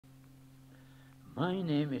My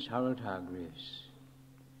name is Harold Hargraves.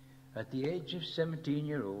 At the age of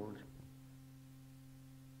 17-year-old,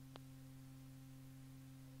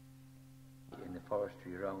 in the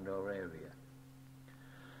forestry around our area,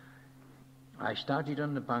 I started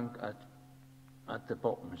on the bank at the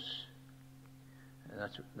bottoms.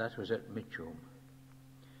 That was at Midgeholme.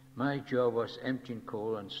 My job was emptying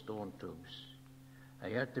coal and stone tubs. I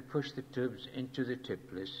had to push the tubs into the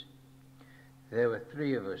tipless. There were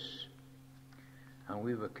 3 of us, and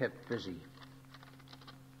we were kept busy.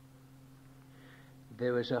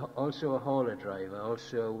 There was also a hauler driver,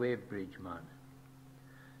 also a wave bridge man.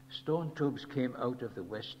 Stone tubs came out of the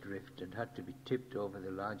west drift and had to be tipped over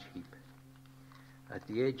the large heap. At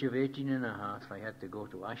the age of 18 and a half, I had to go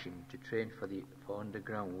to Ashing to train for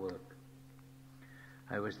underground work.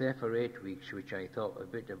 I was there for 8 weeks, which I thought a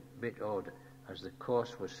bit odd, as the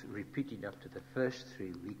course was repeated after the first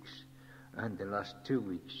 3 weeks and the last 2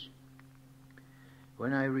 weeks.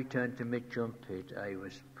 When I returned to Midgeholme Pit, I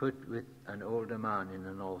was put with an older man in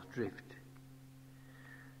the North Drift.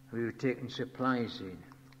 We were taking supplies in.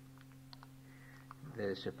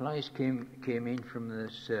 The supplies came in from the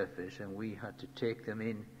surface, and we had to take them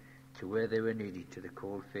in to where they were needed, to the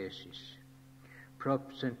coal faces.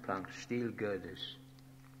 Props and planks, steel girders.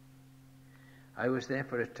 I was there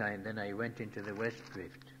for a time, then I went into the West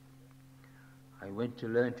Drift. I went to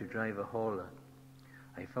learn to drive a hauler.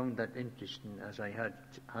 I found that interesting, as I had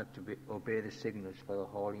to obey the signals for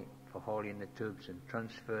hauling the tubes and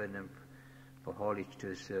transferring them for haulage to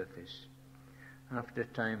the surface. After a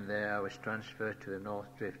time there, I was transferred to the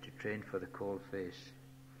North Drift to train for the coal face.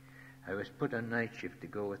 I was put on night shift to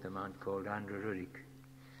go with a man called Andrew Ruddick,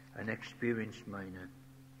 an experienced miner.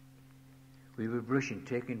 We were brushing,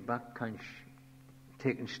 taking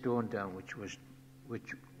stone down, which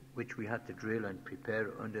we had to drill and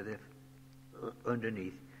prepare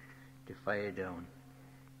underneath to fire down.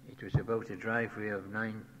 It was about a driveway of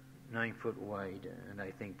 9 foot wide and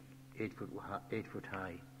I think 8 foot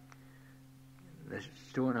high. The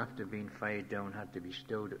stone, after being fired down, had to be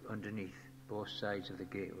stowed underneath both sides of the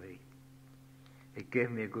gateway. It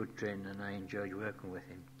gave me a good training, and I enjoyed working with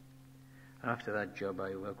him. After that job,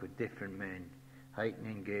 I worked with different men,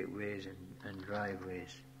 heightening gateways and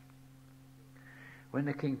driveways. When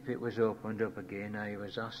the King Pit was opened up again, I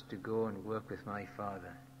was asked to go and work with my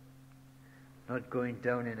father. Not going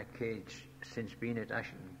down in a cage, since being at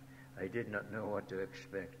Ashton, I did not know what to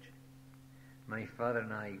expect. My father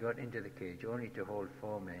and I got into the cage only to hold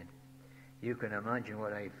 4 men. You can imagine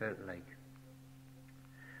what I felt like.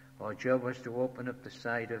 Our job was to open up the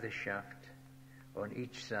side of the shaft on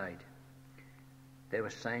each side. There were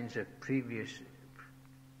signs of previous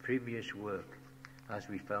work, as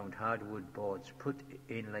we found hardwood boards put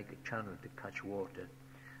in like a channel to catch water,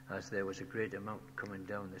 as there was a great amount coming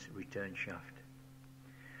down this return shaft.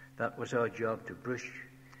 That was our job, to brush,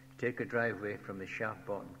 take a driveway from the shaft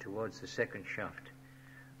bottom towards the second shaft,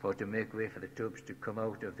 to make way for the tubs to come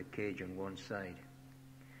out of the cage on one side.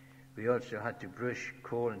 We also had to brush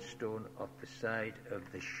coal and stone off the side of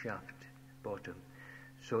the shaft bottom,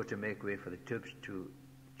 so to make way for the tubs to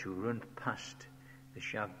run past the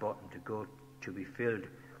shaft bottom to be filled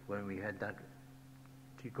when we had that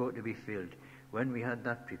When we had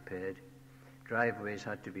that prepared, driveways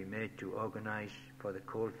had to be made to organize for the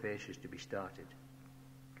coal faces to be started.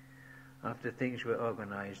 After things were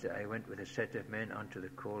organized, I went with a set of men onto the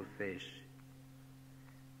coal face.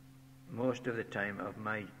 Most of the time of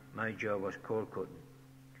my job was coal cutting.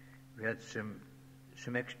 We had some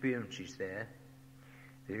experiences there.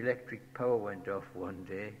 The electric power went off one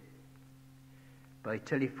day. By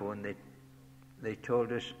telephone they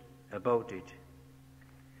told us about it.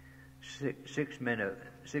 Six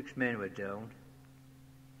men were down,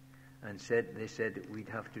 and they said that we'd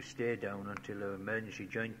have to stay down until an emergency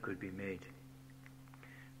joint could be made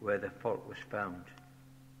where the fault was found.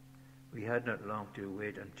 We had not long to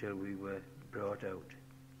wait until we were brought out.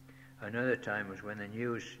 Another time was when the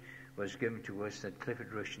news was given to us that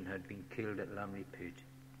Clifford Rushton had been killed at Lambley Pit.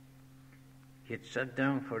 He had sat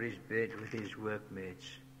down for his bed with his workmates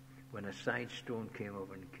when a side stone came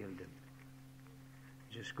over and killed him.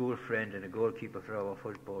 He's a school friend and a goalkeeper for our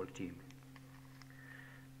football team.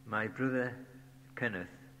 My brother Kenneth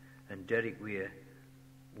and Derek Weir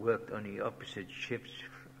worked on the opposite shifts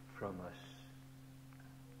from us.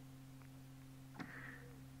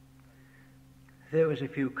 There was a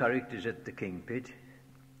few characters at the King Pit.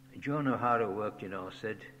 John O'Hara worked in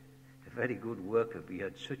Orsted, a very good worker, but he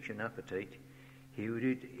had such an appetite. He would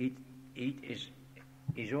eat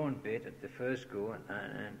his own bait at the first go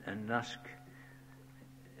and ask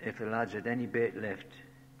if the lads had any bait left.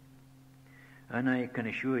 and I can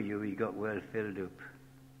assure you he got well filled up.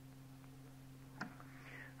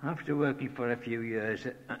 After working for a few years,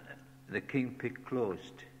 the King Pit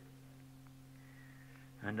closed,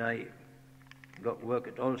 and I got work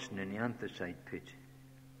at Alston in the anthracite pit.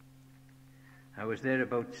 I was there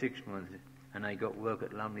about 6 months, and I got work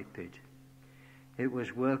at Lambley pit. It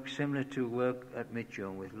was work similar to work at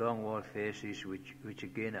Midgeholme, with long wall faces, which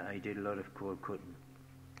again I did a lot of coal cutting.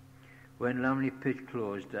 When Lambley pit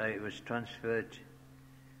closed, I was transferred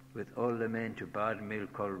with all the men to Barden Mill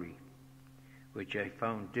Colliery, which I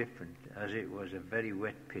found different, as it was a very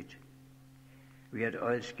wet pit. We had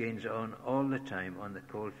oilskins on all the time on the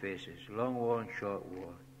coal faces, long wall and short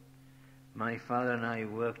wall. My father and I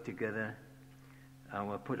worked together and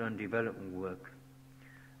were put on development work,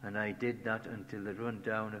 and I did that until the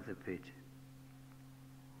rundown of the pit.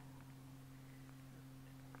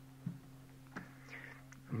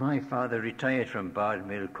 My father retired from Barden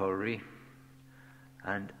Mill Colliery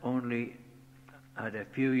and only had a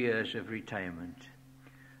few years of retirement,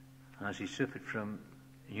 as he suffered from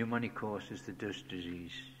pneumonicosis, the dust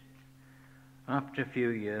disease. After a few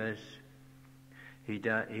years, he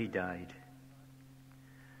died.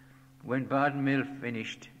 When Barden Mill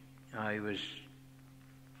finished, I was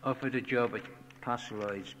offered a job at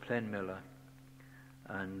Castleroyd's Plen Miller,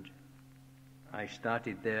 and I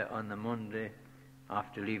started there on the Monday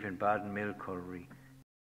after leaving Barden Mill Colliery.